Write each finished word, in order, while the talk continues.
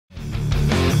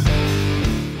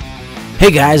Hey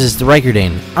guys, it's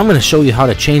TheRykerDane. I'm going to show you how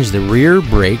to change the rear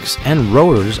brakes and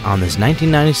rotors on this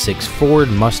 1996 Ford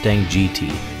Mustang GT.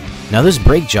 Now this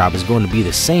brake job is going to be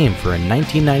the same for a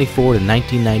 1994 to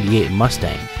 1998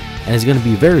 Mustang, and is going to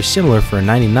be very similar for a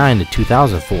 99 to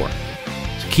 2004.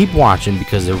 So keep watching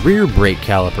because the rear brake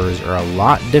calipers are a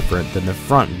lot different than the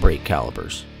front brake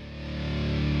calipers.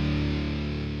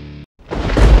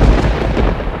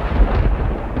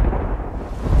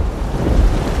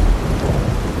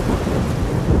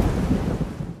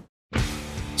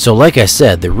 So like I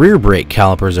said, the rear brake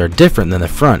calipers are different than the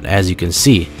front, as you can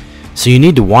see. So you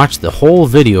need to watch the whole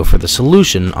video for the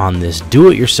solution on this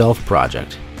do-it-yourself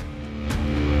project.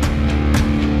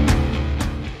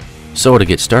 So to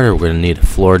get started, we're going to need a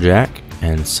floor jack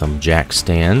and some jack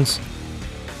stands.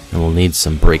 And we'll need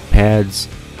some brake pads,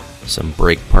 some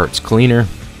brake parts cleaner,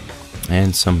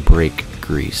 and some brake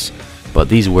grease. But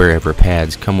these wherever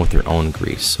pads come with their own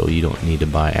grease, so you don't need to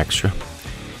buy extra.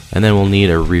 And then we'll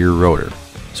need a rear rotor.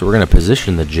 So we're going to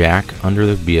position the jack under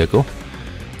the vehicle,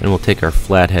 and we'll take our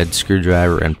flathead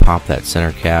screwdriver and pop that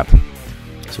center cap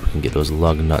so we can get those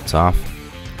lug nuts off.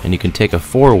 And you can take a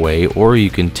 4-way, or you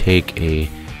can take a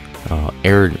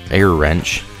air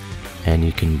wrench, and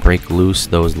you can break loose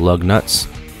those lug nuts.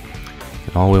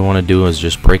 And all we want to do is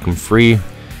just break them free,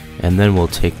 and then we'll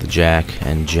take the jack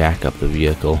and jack up the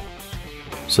vehicle,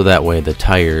 so that way the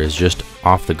tire is just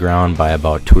off the ground by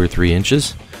about 2 or 3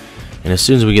 inches. And as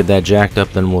soon as we get that jacked up,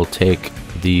 then we'll take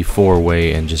the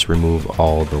 4-way and just remove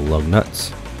all the lug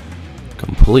nuts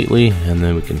completely, and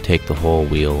then we can take the whole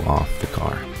wheel off the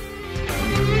car.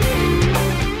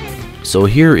 So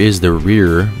here is the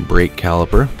rear brake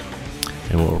caliper,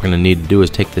 and what we're going to need to do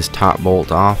is take this top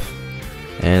bolt off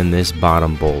and this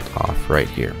bottom bolt off right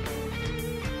here.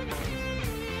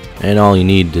 And all you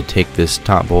need to take this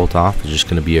top bolt off is just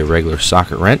going to be a regular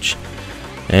socket wrench.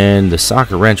 And the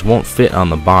socket wrench won't fit on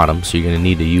the bottom, so you're going to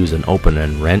need to use an open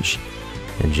end wrench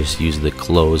and just use the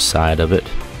closed side of it,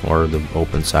 or the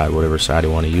open side, whatever side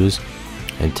you want to use,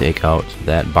 and take out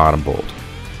that bottom bolt.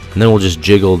 And then we'll just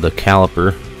jiggle the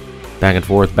caliper back and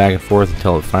forth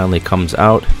until it finally comes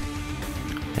out,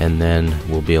 and then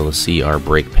we'll be able to see our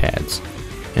brake pads.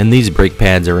 And these brake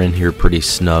pads are in here pretty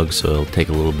snug, so it'll take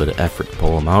a little bit of effort to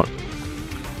pull them out,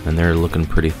 and they're looking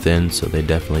pretty thin, so they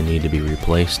definitely need to be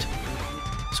replaced.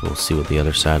 So we'll see what the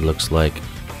other side looks like,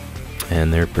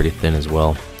 and they're pretty thin as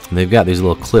well. And they've got these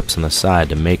little clips on the side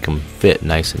to make them fit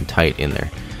nice and tight in there.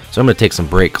 So I'm going to take some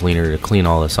brake cleaner to clean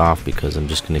all this off, because I'm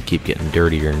just going to keep getting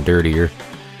dirtier and dirtier.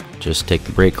 Just take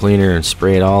the brake cleaner and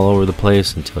spray it all over the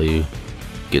place until you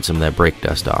get some of that brake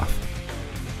dust off.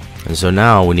 And so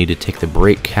now we need to take the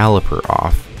brake caliper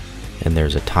off, and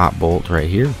there's a top bolt right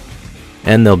here,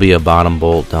 and there'll be a bottom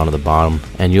bolt down to the bottom,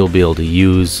 and you'll be able to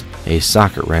use a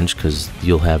socket wrench because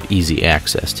you'll have easy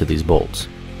access to these bolts.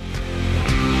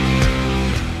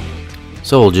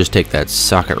 So we'll just take that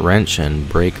socket wrench and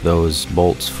break those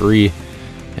bolts free,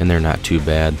 and they're not too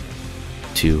bad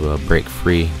to break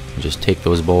free. Just take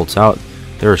those bolts out.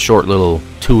 They're a short little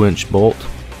 2-inch bolt,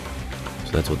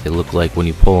 so that's what they look like when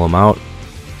you pull them out.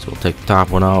 So we'll take the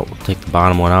top one out, we'll take the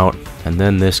bottom one out, and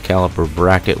then this caliper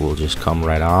bracket will just come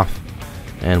right off,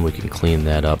 and we can clean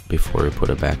that up before we put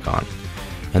it back on.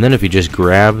 And then if you just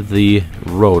grab the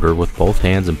rotor with both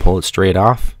hands and pull it straight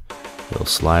off, it'll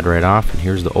slide right off. And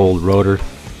here's the old rotor.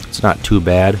 It's not too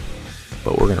bad,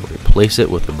 but we're going to replace it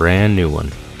with a brand new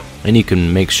one. And you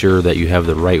can make sure that you have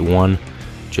the right one.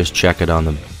 Just check it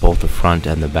on both the front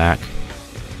and the back.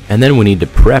 And then we need to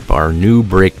prep our new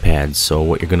brake pads. So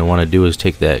what you're going to want to do is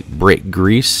take that brake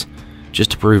grease,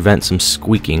 just to prevent some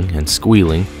squeaking and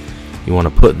squealing. You want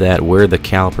to put that where the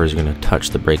caliper is going to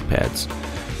touch the brake pads.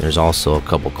 There's also a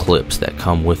couple clips that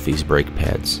come with these brake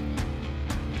pads.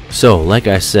 So like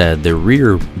I said, the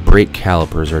rear brake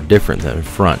calipers are different than the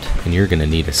front, and you're going to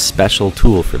need a special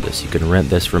tool for this. You can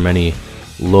rent this from any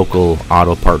local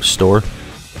auto parts store,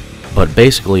 but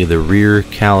basically the rear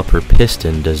caliper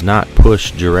piston does not push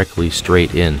directly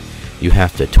straight in. You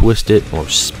have to twist it or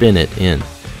spin it in.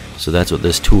 So that's what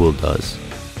this tool does.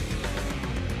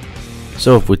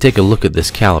 So if we take a look at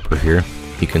this caliper here,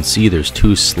 you can see there's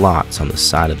 2 slots on the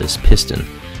side of this piston,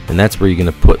 and that's where you're going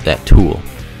to put that tool.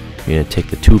 You're going to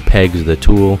take the 2 pegs of the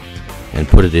tool and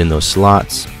put it in those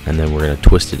slots, and then we're going to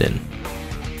twist it in.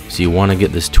 So you want to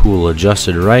get this tool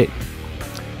adjusted right.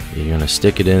 You're going to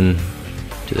stick it in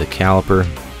to the caliper,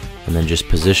 and then just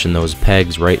position those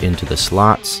pegs right into the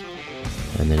slots,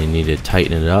 and then you need to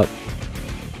tighten it up.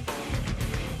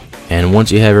 And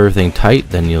once you have everything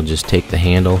tight, then you'll just take the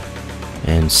handle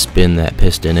and spin that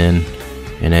piston in.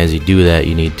 And as you do that,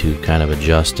 you need to kind of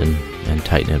adjust and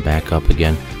tighten it back up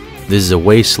again. This is a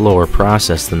way slower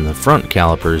process than the front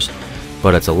calipers,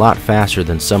 but it's a lot faster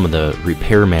than some of the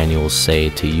repair manuals say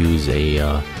to use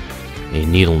a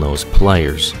needle nose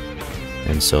pliers.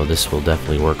 And so this will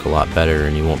definitely work a lot better,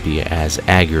 and you won't be as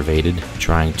aggravated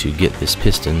trying to get this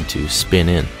piston to spin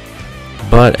in.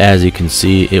 But as you can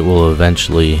see, it will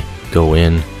eventually go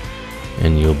in,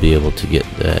 and you'll be able to get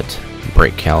that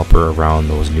brake caliper around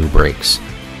those new brakes.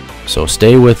 So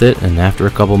stay with it, and after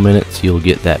a couple minutes you'll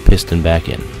get that piston back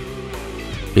in.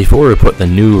 Before we put the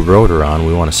new rotor on,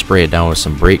 we want to spray it down with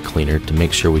some brake cleaner to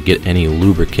make sure we get any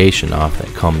lubrication off that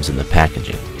comes in the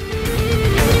packaging.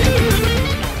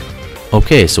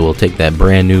 Okay, so we'll take that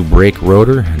brand new brake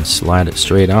rotor and slide it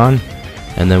straight on,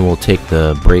 and then we'll take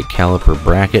the brake caliper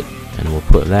bracket and we'll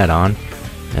put that on.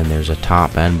 And there's a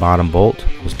top and bottom bolt,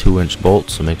 those 2-inch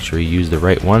bolts, so make sure you use the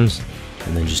right ones.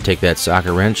 And then just take that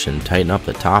socket wrench and tighten up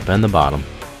the top and the bottom.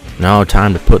 Now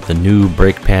time to put the new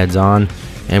brake pads on,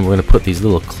 and we're going to put these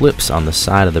little clips on the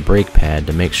side of the brake pad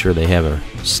to make sure they have a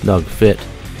snug fit.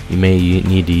 You may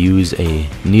need to use a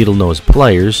needle nose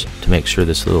pliers to make sure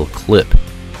this little clip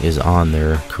is on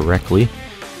there correctly.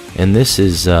 And this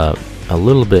is a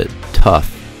little bit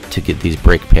tough to get these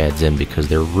brake pads in because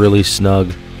they're really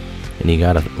snug, and you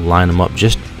got to line them up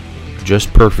just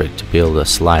perfect to be able to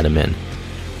slide them in.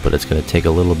 But it's going to take a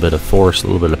little bit of force, a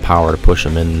little bit of power to push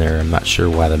them in there. I'm not sure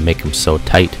why they make them so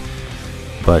tight,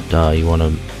 but you want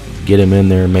to get them in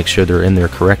there and make sure they're in there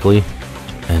correctly.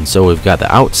 And so we've got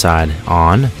the outside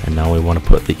on, and now we want to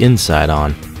put the inside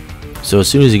on. So as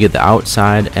soon as you get the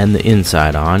outside and the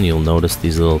inside on, you'll notice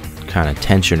these little kind of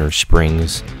tensioner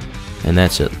springs, and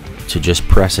that's it, to just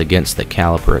press against the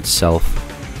caliper itself.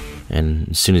 And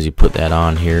as soon as you put that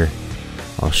on here,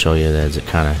 I'll show you that as it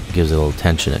kind of gives it a little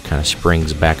tension, it kind of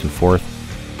springs back and forth.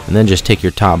 And then just take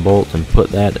your top bolt and put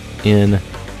that in,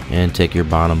 and take your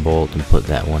bottom bolt and put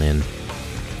that one in.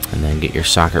 And then get your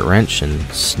socket wrench and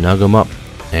snug them up.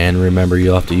 And remember,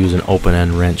 you'll have to use an open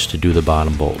end wrench to do the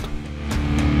bottom bolt.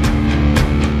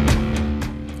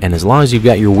 And as long as you've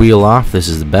got your wheel off, this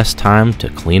is the best time to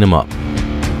clean them up.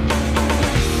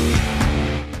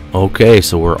 Okay,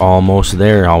 so we're almost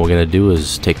there. All we're going to do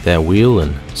is take that wheel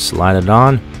and slide it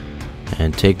on,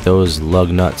 and take those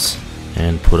lug nuts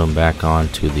and put them back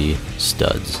onto the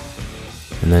studs.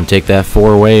 And then take that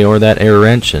 4-way or that air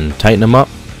wrench and tighten them up.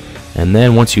 And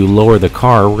then once you lower the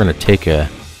car, we're going to take a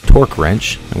torque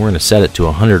wrench and we're going to set it to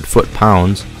 100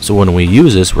 foot-pounds. So when we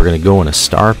use this, we're going to go in a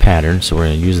star pattern. So we're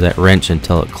going to use that wrench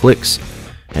until it clicks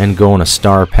and go in a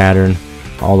star pattern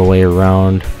all the way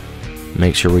around.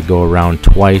 Make sure we go around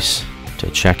twice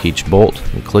to check each bolt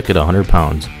and click it 100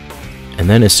 pounds. And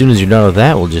then as soon as you're done with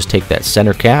that, we'll just take that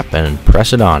center cap and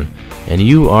press it on, and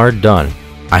you are done.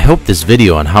 I hope this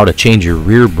video on how to change your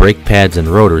rear brake pads and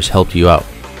rotors helped you out.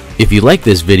 If you like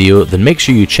this video, then make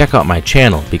sure you check out my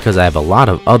channel because I have a lot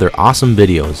of other awesome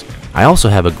videos. I also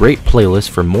have a great playlist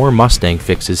for more Mustang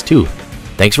fixes too.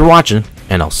 Thanks for watching,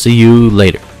 and I'll see you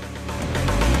later.